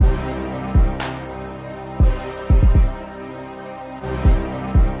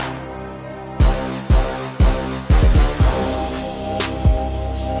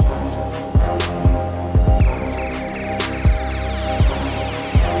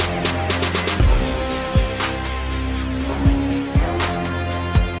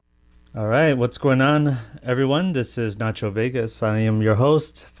right, what's going on, everyone? This is Nacho Vegas. I am your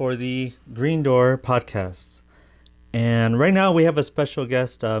host for the Green Door podcast. And right now we have a special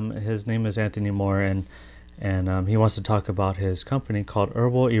guest. His name is Anthony Moore, and he wants to talk about his company called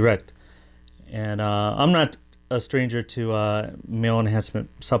Herbal Erect. And I'm not a stranger to male enhancement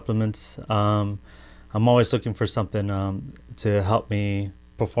supplements. I'm always looking for something to help me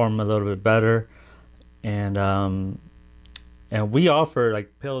perform a little bit better. And we offer like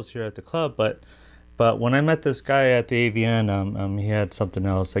pills here at the club, but when I met this guy at the AVN, he had something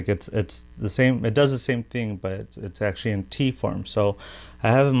else. Like it's the same. It does the same thing, but it's actually in tea form. So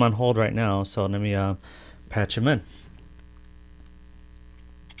I have him on hold right now. So let me patch him in.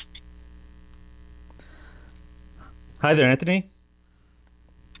 Hi there, Anthony.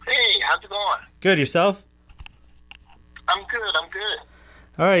 Hey, how's it going? Good. Yourself? I'm good.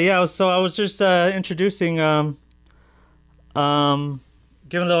 All right. Yeah. So I was just introducing.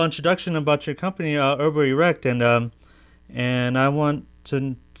 Give a little introduction about your company, Herbal Erect, and I want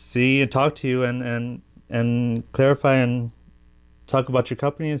to see and talk to you and clarify and talk about your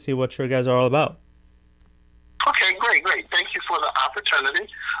company and see what your guys are all about. Okay, great. Thank you for the opportunity.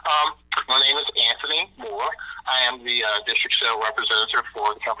 My name is Anthony Moore. I am the district sales representative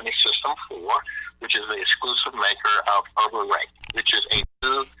for the company System 4, which is the exclusive maker of Herbal Erect, which is a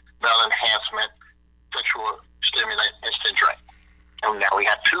new male enhancement sexual stimulant instant drink. And now we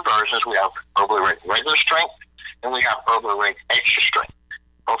have two versions. We have Herbal Erect regular strength, and we have Herbal Erect extra strength.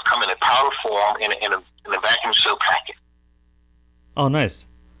 Both come in a powder form in a vacuum seal packet. Oh, nice.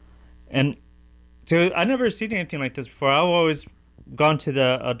 And so I never seen anything like this before. I've always gone to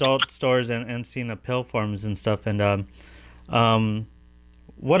the adult stores and seen the pill forms and stuff. And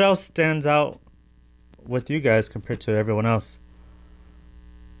what else stands out with you guys compared to everyone else?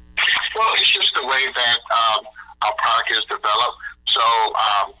 Well, it's just the way that our product is developed. So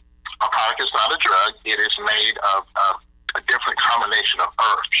our product is not a drug. It is made of a different combination of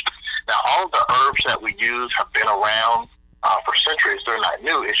herbs. Now, all of the herbs that we use have been around for centuries. They're not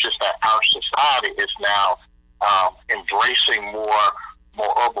new. It's just that our society is now embracing more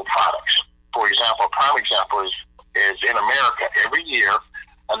herbal products. For example, a prime example is in America, every year,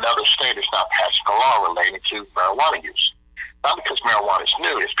 another state is now passing a law relating to marijuana use. Not because marijuana is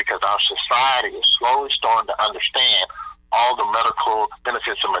new, it's because our society is slowly starting to understand all the medical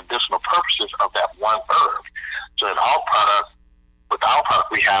benefits and medicinal purposes of that one herb. So with our product,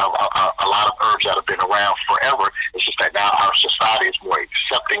 we have a lot of herbs that have been around forever. It's just that now our society is more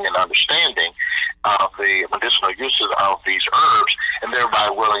accepting and understanding of the medicinal uses of these herbs, and thereby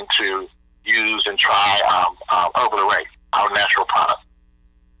willing to use and try Herbal Erect, our natural product.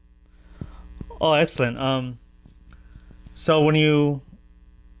 Oh, excellent. So when you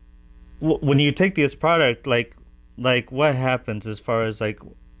take this product, like what happens as far as like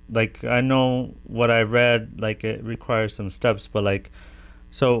I know what I read, like it requires some steps, but like,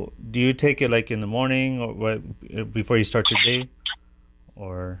 so do you take it like in the morning or what before you start your day,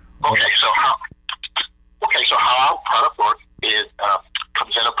 or? So how our product works is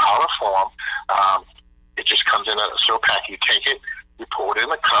comes in a powder form. It just comes in a syrup pack. You take it, you pour it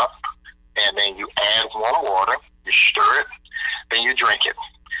in a cup, and then you add warm water. You stir it, then you drink it.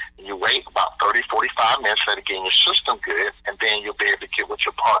 You wait about 30, 45 minutes, let it get in your system good, and then you'll be able to get with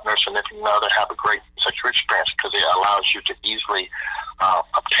your partner, significant other, have a great sexual experience because it allows you to easily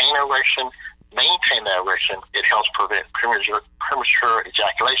obtain erection, maintain that erection. It helps prevent premature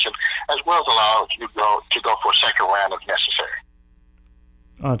ejaculation, as well as allows you to go for a second round if necessary.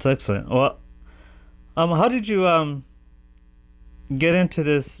 Oh, that's excellent. Well, how did you get into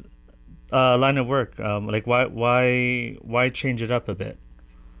this line of work? Like why change it up a bit?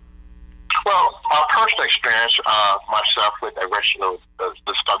 Well, my personal experience, myself with erectile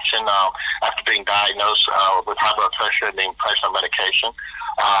dysfunction, after being diagnosed with high blood pressure and being placed on medication,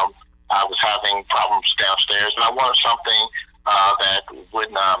 I was having problems downstairs, and I wanted something that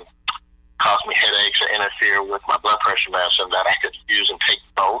wouldn't cause me headaches or interfere with my blood pressure medicine, that I could use and take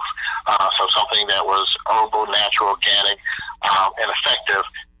both. So something that was herbal, natural, organic, and effective,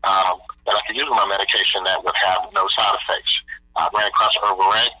 that I could use with my medication that would have no side effects. I ran across Herbal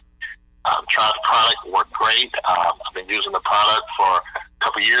Erect. Tried the product, worked great. I've been using the product for a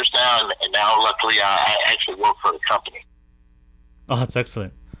couple of years now, and now luckily I actually work for the company. Oh, that's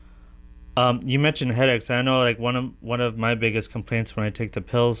excellent. You mentioned headaches. I know like one of my biggest complaints when I take the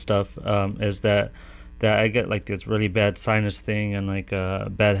pills stuff is that I get like this really bad sinus thing and like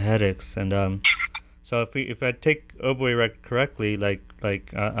bad headaches. And so if I take Herbal Erect correctly, like I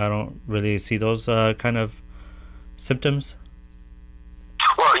don't really see those kind of symptoms.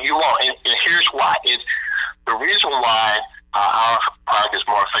 Well, you won't, and here's why. The reason why our product is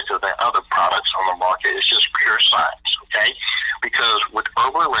more effective than other products on the market. It's just pure science, okay? Because with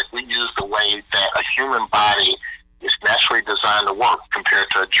Herbal Erect, we use the way that a human body is naturally designed to work compared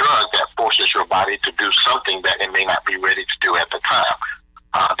to a drug that forces your body to do something that it may not be ready to do at the time.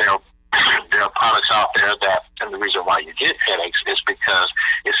 There are products out there that, and the reason why you get headaches is because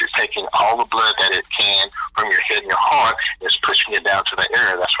it's taking all the blood that it can from your head and your heart, it's pushing it down to the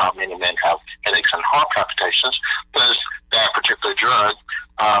area. That's why many men have headaches and heart palpitations, because that particular drug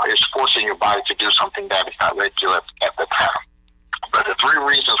is forcing your body to do something that it's not ready to do at the time. But the three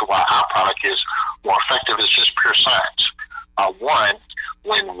reasons why our product is more effective is just pure science. One,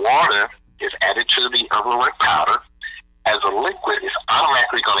 when water is added to the Herbal Erect powder, as a liquid, it's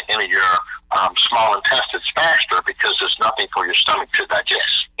automatically going to enter your small intestines faster because there's nothing for your stomach to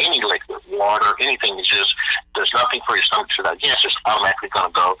digest. Any liquid, water, anything is just, there's nothing for your stomach to digest. It's automatically going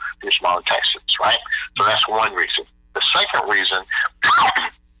to go to your small intestines, right? So that's one reason. The second reason,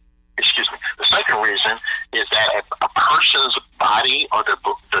 the second reason is that a person's body or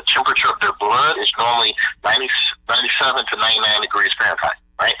the temperature of their blood is normally 97 to 99 degrees Fahrenheit,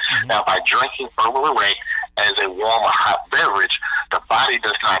 right? Mm-hmm. Now, by drinking Herbal Erect as a warm or hot beverage, the body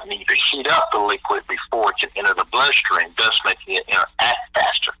does not need to heat up the liquid before it can enter the bloodstream, thus making it interact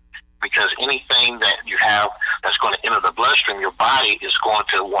faster. Because anything that you have that's going to enter the bloodstream, your body is going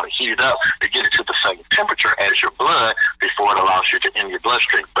to want to heat it up to get it to the same temperature as your blood before it allows you to enter your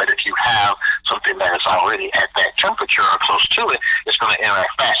bloodstream. But if you have something that is already at that temperature or close to it, it's going to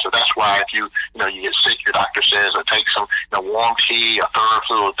interact faster. That's why if you get sick, your doctor says, or take some warm tea or thorough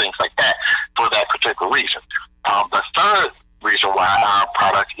fluid, things like that, for that particular reason. The third reason why our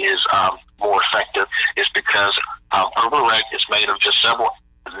product is more effective is because Herbal Erect is made of just several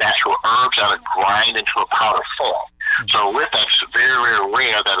natural herbs that are grind into a powder form. So with that, it's very, very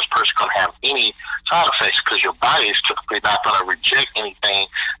rare that a person can have any side effects because your body is typically not going to reject anything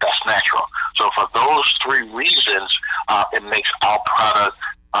that's natural. So for those three reasons, it makes our product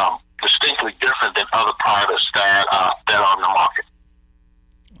distinctly different than other products that are on the market.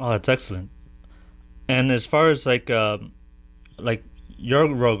 Oh, that's excellent. And as far as like your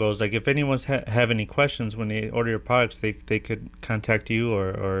logos, like if anyone's have any questions when they order your products, they could contact you,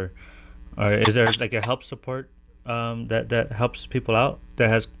 or is there like a help support that helps people out that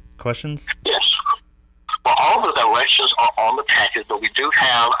has questions? Yes. Well, all the directions are on the package, but we do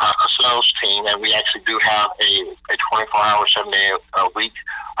have a sales team, and we actually do have a 24-hour, 7-day-a-week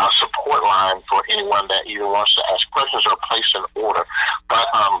support line for anyone that either wants to ask questions or place an order. But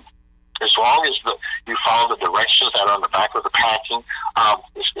as long as you follow the directions that are on the back of the packing,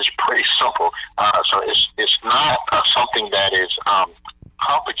 it's pretty simple. So it's not something that is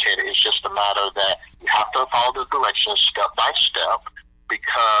complicated. It's just a matter that you have to follow the directions step by step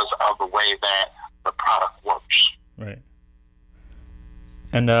because of the way that the product works. Right.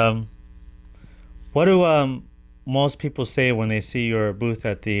 And what do most people say when they see your booth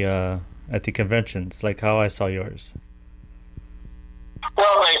at the conventions, like how I saw yours?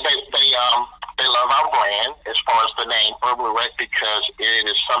 Well, they love our brand as far as the name Herbal Erect because it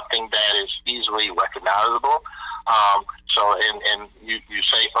is something that is easily recognizable. So, and you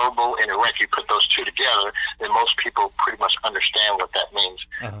say herbal and erect, you put those two together, then most people pretty much understand what that means.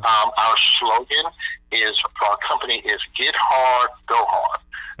 Uh-huh. Our slogan for our company is "Get hard, go hard."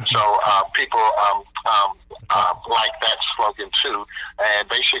 So people like that slogan too, and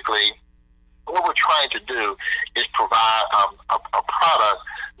basically, what we're trying to do is provide a product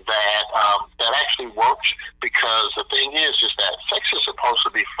that actually works, because the thing is that sex is supposed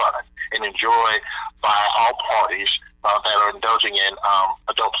to be fun and enjoyed by all parties that are indulging in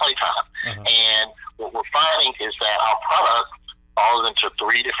adult playtime. Uh-huh. And what we're finding is that our product falls into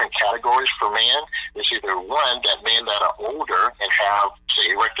three different categories for men. It's either one, that men that are older and have,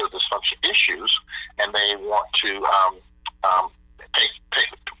 say, erectile dysfunction issues, and they want to take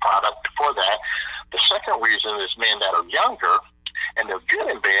the product for that. The second reason is men that are younger and they're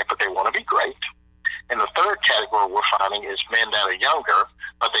good in bed, but they want to be great. And the third category we're finding is men that are younger,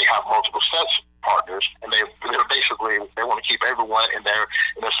 but they have multiple sex partners, and they're basically, they want to keep everyone in their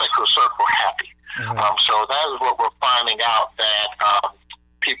sexual circle happy. Mm-hmm. So that is what we're finding out, that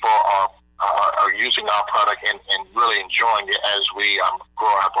people are using our product and really enjoying it as we grow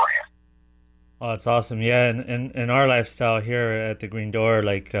our brand. Oh, that's awesome. Yeah, and in our lifestyle here at the Green Door,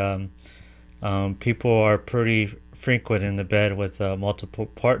 like people are pretty frequent in the bed with multiple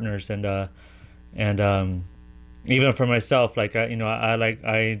partners, and even for myself, like I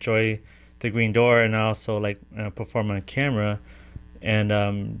enjoy the Green Door, and I also like perform on camera,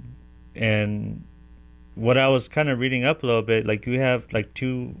 and what I was kind of reading up a little bit, like you have like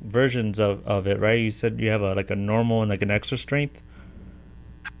two versions of it, right? You said you have a like a normal and like an extra strength.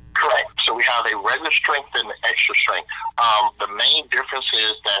 Correct. So we have a regular strength and the extra strength. The main difference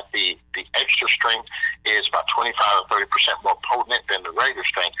is that the extra strength is about 25 to 30% more potent than the regular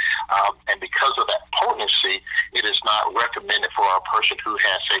strength. And because of that potency, it is not recommended for a person who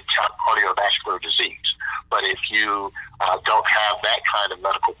has, say, cardiovascular disease. But if you don't have that kind of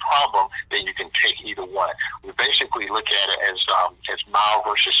medical problem, then you can take either one. We basically look at it as mild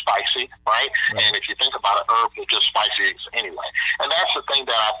versus spicy, right? And if you think about it, herbs are just spicy anyway. And that's the thing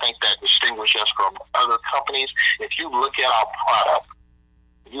that I think that distinguishes us from other companies. If you look at our product,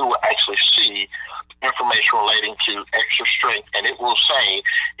 you will actually see information relating to extra strength, and it will say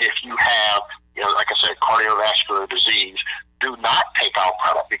if you have, like I said, cardiovascular disease, do not take our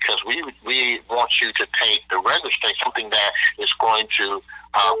product, because we want you to take the regular strength, something that is going to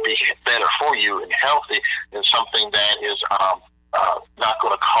be better for you and healthy, than something that is not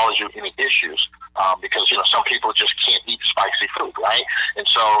going to cause you any issues. Because some people just can't eat spicy food, right? And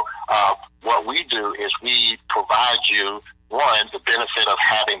so what we do is we provide you, one, the benefit of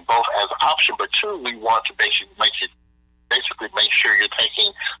having both as an option, but two, we want to basically make sure you're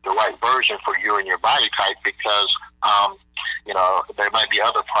taking the right version for you and your body type, because there might be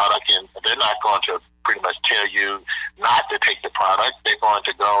other product and they're not going to pretty much tell you not to take the product. They're going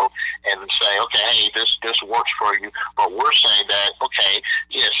to go and say, okay, hey, this works for you. But we're saying that, okay,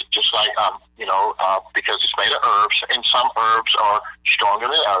 yes, just like, because it's made of herbs, and some herbs are stronger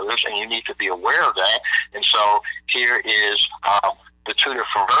than others, and you need to be aware of that. And so here is the two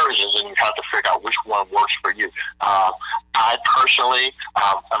different versions, and you have to figure out which one works for you. I personally,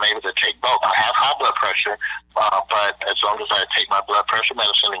 I'm able to take both. I have high blood pressure, but as long as I take my blood pressure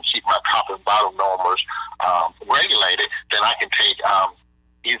medicine and keep my top and bottom normals regulated, then I can take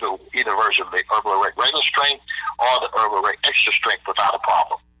either version of the Herbal Erect regular strength or the Herbal Erect extra strength without a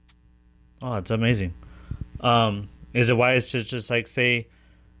problem. Oh, it's amazing. Is it wise to just like say,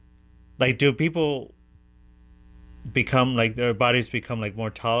 like, do people become like their bodies become like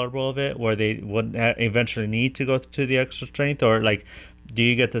more tolerable of it, where they would eventually need to go to the extra strength, or like do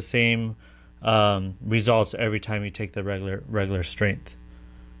you get the same results every time you take the regular strength?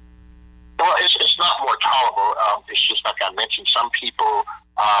 Well, it's not more tolerable. It's just like I mentioned, some people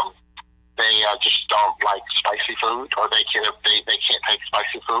they just don't like spicy food, or they can't take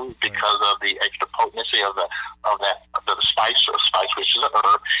spicy food because of the extra potency of the spice, which is an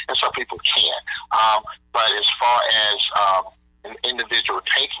herb, and some people can. But as far as an individual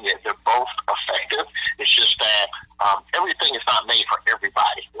taking it, they're both effective. It's just that everything is not made for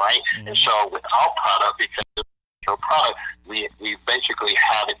everybody, right? Mm-hmm. And so with our product, because it's our product, we basically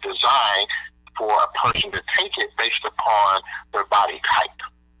have it designed for a person to take it based upon their body type.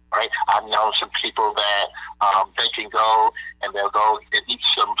 Right, I've known some people that they can go and they'll go and eat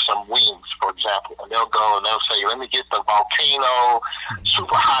some wings, for example, and they'll go and they'll say, "Let me get the volcano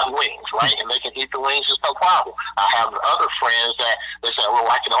super hot wings," right? And they can eat the wings; it's no problem. I have other friends that they say, "Well,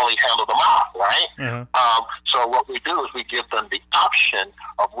 I can only handle the mouth," right? Mm-hmm. So what we do is we give them the option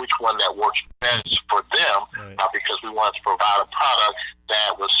of which one that works best for them, right. Because we want to provide a product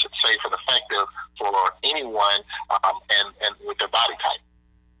that was safe and effective for anyone and with their body type.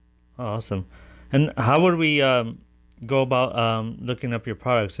 Oh, awesome. And how would we go about looking up your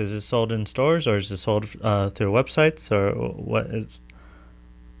products? Is it sold in stores, or is it sold through websites, or what is?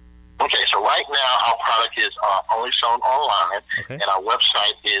 Okay, so right now our product is only sold online, okay. And our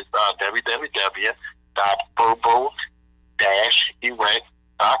website is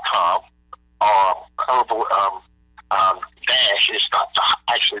www.herbal-erect.com, or herbal dash is not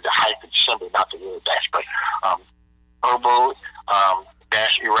actually the hyphen symbol, not the word dash, but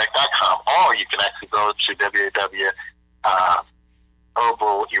herbal-erect.com, or you can actually go to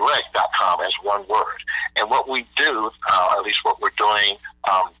www.herbalerect.com as one word. And what we do, at least what we're doing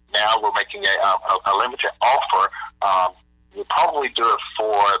now, we're making a limited offer. We'll probably do it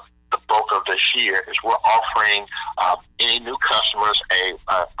for the bulk of this year. Is we're offering any new customers a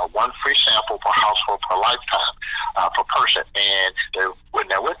one free sample per household per lifetime per person. And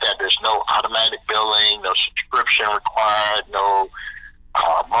with that, there's no automatic billing, no subscription required, no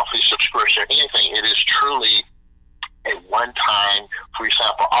monthly subscription, anything. It is truly a one-time free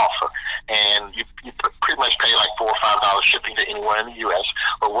sample offer, and you pretty much pay like $4 or $5 shipping to anywhere in the U.S.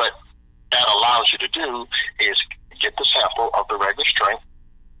 But what that allows you to do is get the sample of the regular strength,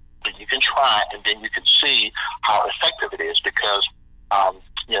 that you can try, and then you can see how effective it is. Because I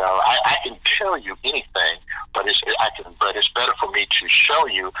can tell you anything, but but it's better for me to show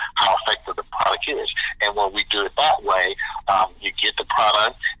you how effective the product is. And when we do it that way, you get the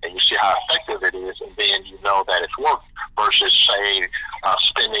product and you see how effective it is, and then you know that it's worked versus, say,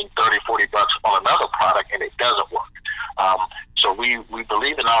 spending $30-$40 on another product and it doesn't work. So we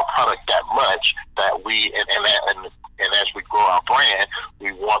believe in our product that much that and as we grow our brand,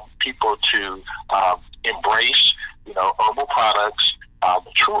 we want people to embrace, herbal products,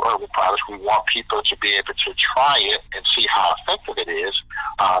 true herbal products. We want people to be able to try it and see how effective it is,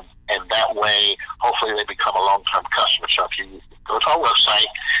 and that way, hopefully, they become a long-term customer. So if you go to our website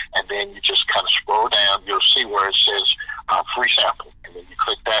and then you just kind of scroll down, you'll see where it says free sample, and then you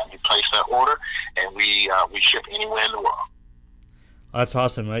click that and you place that order, and we ship anywhere in the world. That's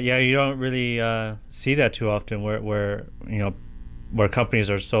awesome. Yeah, you don't really see that too often, where companies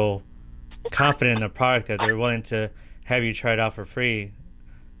are so confident in the product that they're willing to have you try it out for free,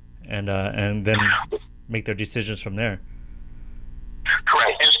 and then make their decisions from there.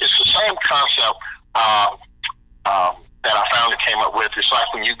 Correct. It's the same concept that our founder came up with. It's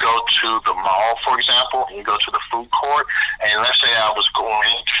like when you go to the mall, for example, and you go to the food court, and let's say I was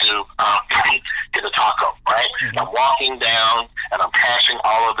going to get a taco, right? Mm-hmm. I'm walking down and I'm passing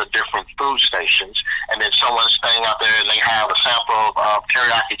all of the different food stations, and then someone's standing out there and they have a sample of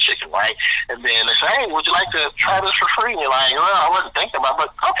teriyaki chicken, right? And then they say, hey, would you like to try this for free? And you're like, well, I wasn't thinking about it,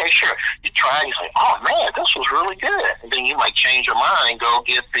 but okay, sure. You try and you say, oh man, this was really good. And then you might change your mind and go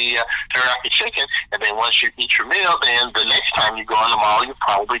get the teriyaki chicken, and then once you eat your meal, then the next time you go in the mall, you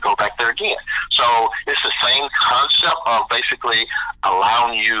probably go back there again. So it's the same concept of basically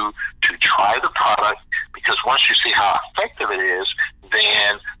allowing you to try the product, because once you see how effective it is,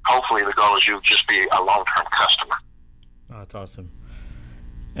 then hopefully the goal is you'll just be a long-term customer. Oh, that's awesome.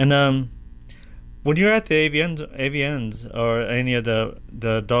 And when you're at the AVNs or any of the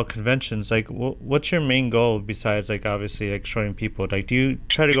adult conventions, like what's your main goal besides like obviously like showing people? Like, do you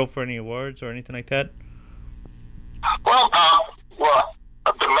try to go for any awards or anything like that? Well,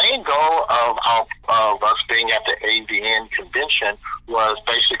 the main goal of us being at the AVN convention was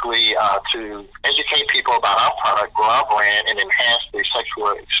basically to educate people about our product, grow our brand, and enhance the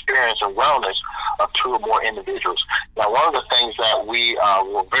sexual experience and wellness of 2 or more individuals. Now, one of the things that we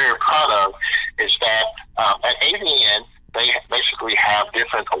were very proud of is that at AVN, they basically have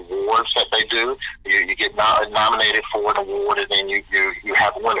different awards that they do. You get nominated for an award, and then you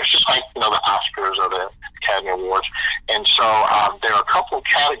have winners, just like the Oscars or the Academy Awards. And so there are a couple of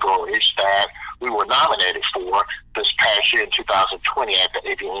categories that we were nominated for this past year in 2020 at the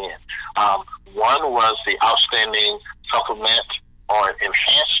AVN. One was the Outstanding Supplement or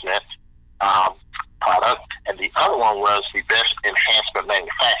Enhancement product, and the other one was the Best Enhancement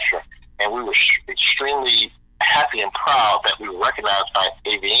Manufacturer. And we were extremely happy and proud that we were recognized by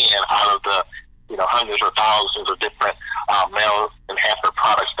AVN out of the hundreds or thousands of different male enhancement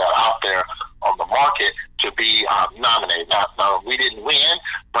products that are out there on the market to be nominated. Now, we didn't win,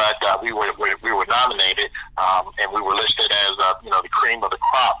 but we were nominated, and we were listed as the cream of the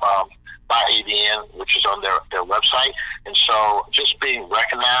crop by AVN, which is on their website. And so just being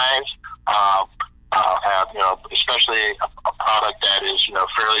recognized, especially a product that is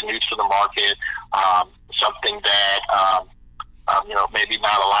fairly new to the market, something that maybe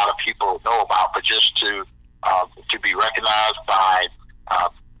not a lot of people know about, but just to be recognized by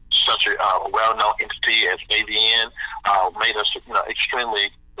such a well-known entity as AVN made us we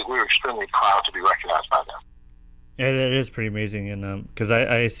were extremely proud to be recognized by them. It is pretty amazing, and because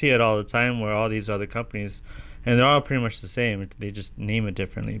I see it all the time where all these other companies, and they're all pretty much the same, they just name it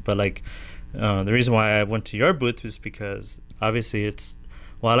differently. But like the reason why I went to your booth was because obviously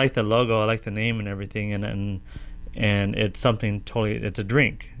I like the logo, I like the name and everything, and it's something totally, it's a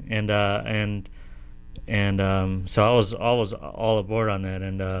drink, and so I was all aboard on that,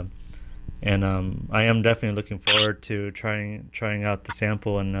 and I am definitely looking forward to trying out the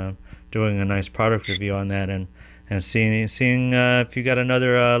sample and doing a nice product review on that, and seeing if you got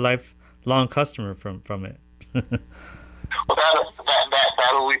another lifelong customer from it. Well, that'll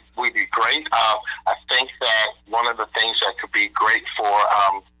be great. I think that one of the things that could be great for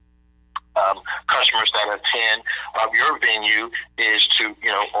customers that attend your venue is to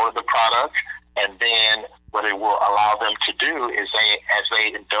order the product, and then what it will allow them to do is as they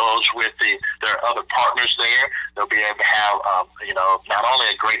indulge with their other partners there, they'll be able to have not only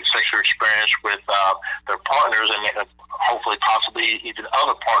a great sexual experience with their partners, and hopefully possibly even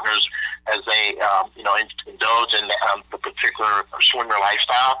other partners as they indulge in the particular swinger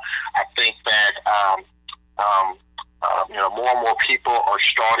lifestyle. I think that more and more people are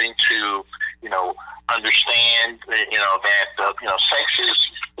starting to understand that sex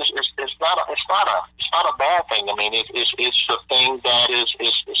is it's not a bad thing. I mean, it's a thing that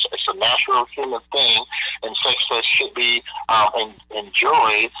it's a natural human thing, and sex should be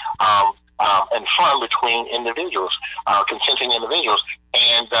enjoyed and fun between individuals, consenting individuals.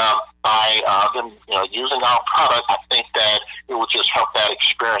 And by them, using our product, I think that it will just help that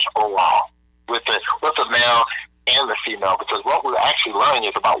experience overall with the male and the female, because what we're actually learning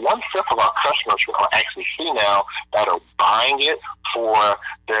is about 1/5 of our customers are actually female that are buying it for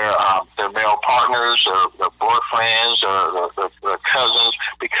their male partners or their boyfriends or their cousins,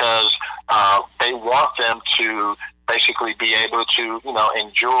 because they want them to basically be able to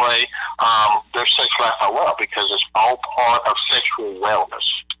enjoy their sex life as well, because it's all part of sexual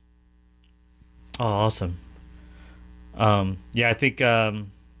wellness. Oh, awesome. Yeah, I think.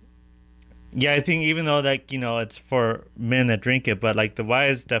 Yeah, I think even though it's for men that drink it, but like the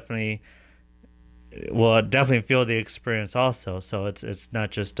wives definitely feel the experience also. So it's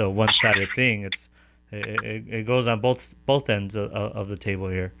not just a one-sided thing. It goes on both ends of the table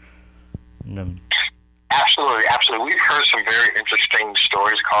here. And, absolutely. We've heard some very interesting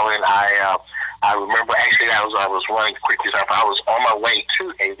stories, Colin. I remember actually I was running quick example. I was on my way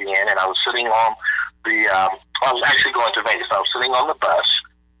to AVN, and I was sitting on I was actually going to Vegas. I was sitting on the bus,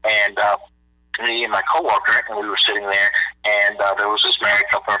 and me and my coworker, and we were sitting there, and there was this married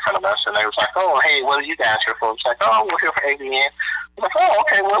couple in front of us, and they was like, "Oh, hey, what are you guys here for?" It's like, "Oh, we're here for AVN." I'm like, "Oh,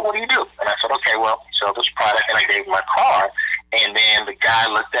 okay, well, what do you do?" And I said, "Okay, well, sell this product," and I gave him my card, and then the guy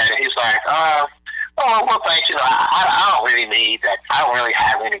looked at it, he's like, "Oh, well, thanks, I don't really need that. I don't really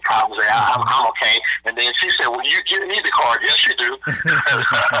have any problems there. I'm okay." And then she said, "Well, you need the card." "Yes, you do."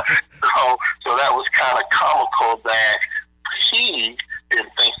 So that was kind of comical that he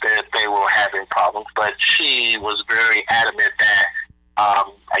didn't think that they were having problems, but she was very adamant that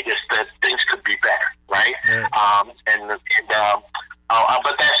I guess that things could be better, right? Yeah.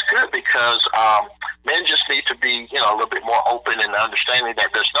 But that's good, because men just need to be a little bit more open and understanding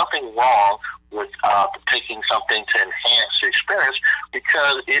that there's nothing wrong with taking something to enhance the experience,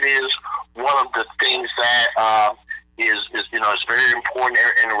 because it is one of the things that is very important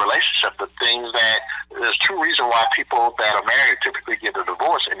in a relationship. The things that there's two reasons why people that are married typically get a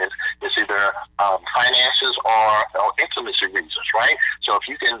divorce, and it's either finances or intimacy reasons, right? So if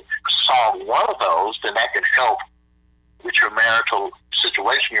you can solve one of those, then that can help with your marital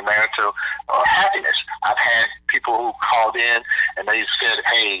situation, your marital happiness. I've had people who called in and they said,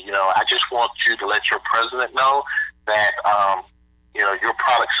 "Hey, I just want you to let your president know that your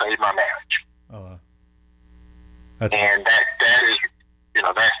product saved my marriage." Oh. And that is,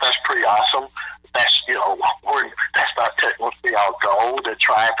 that's pretty awesome. That's that's not technically our goal to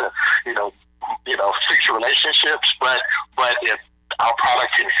try to fix relationships, but if our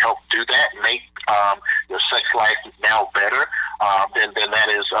product can help do that, make your sex life now better, then that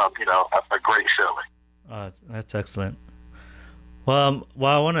is a great feeling. That's excellent. Well,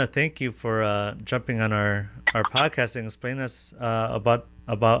 I want to thank you for jumping on our podcast and explaining us about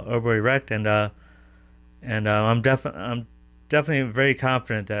Herbal Erect, and I'm definitely very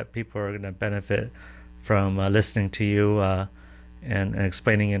confident that people are going to benefit from listening to you and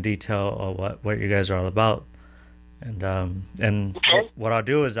explaining in detail what you guys are all about. And okay. What I'll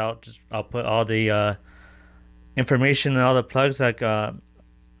do is I'll put all the information and all the plugs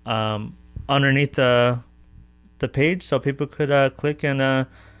underneath the page, so people could click and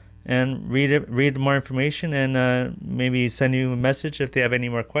read more information, and maybe send you a message if they have any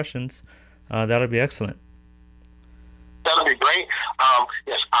more questions. That'll be excellent. That'll be great.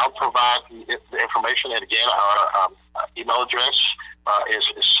 Yes, I'll provide the information. And again, our email address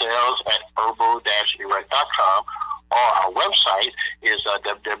is sales@herbal-erect.com, or our website is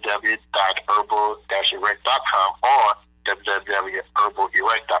www.herbal-erect.com or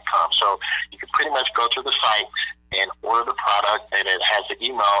www.herbalerect.com. So you can pretty much go to the site and order the product, and it has the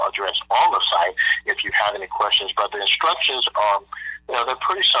email address on the site if you have any questions. But the instructions are, they're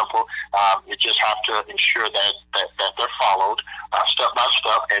pretty simple. You just have to ensure that they're followed step by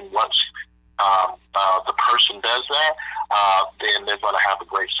step, and once the person does that, then they're going to have a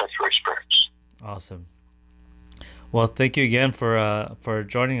great sexual experience. Awesome. Well, thank you again for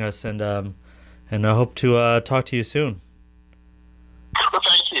joining us, and I hope to talk to you soon. Well,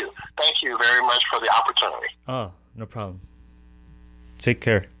 thank you. Thank you very much for the opportunity. Oh, no problem. Take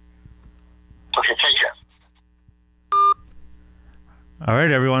care. Okay, take care. All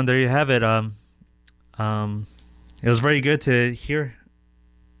right, everyone. There you have it. It was very good to hear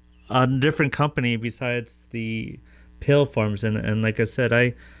a different company besides the pill forms, and like I said,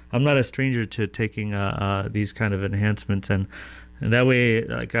 I'm not a stranger to taking these kind of enhancements, and that way,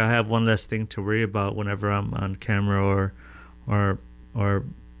 like, I have one less thing to worry about whenever I'm on camera or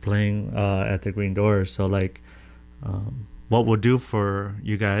playing at the Green Door. So like, what we'll do for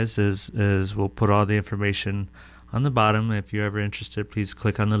you guys is we'll put all the information on the bottom. If you're ever interested, please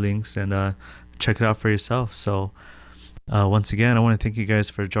click on the links and check it out for yourself. So once again, I want to thank you guys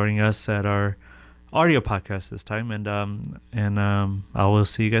for joining us at our audio podcast this time, and I will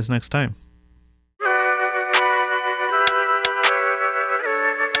see you guys next time.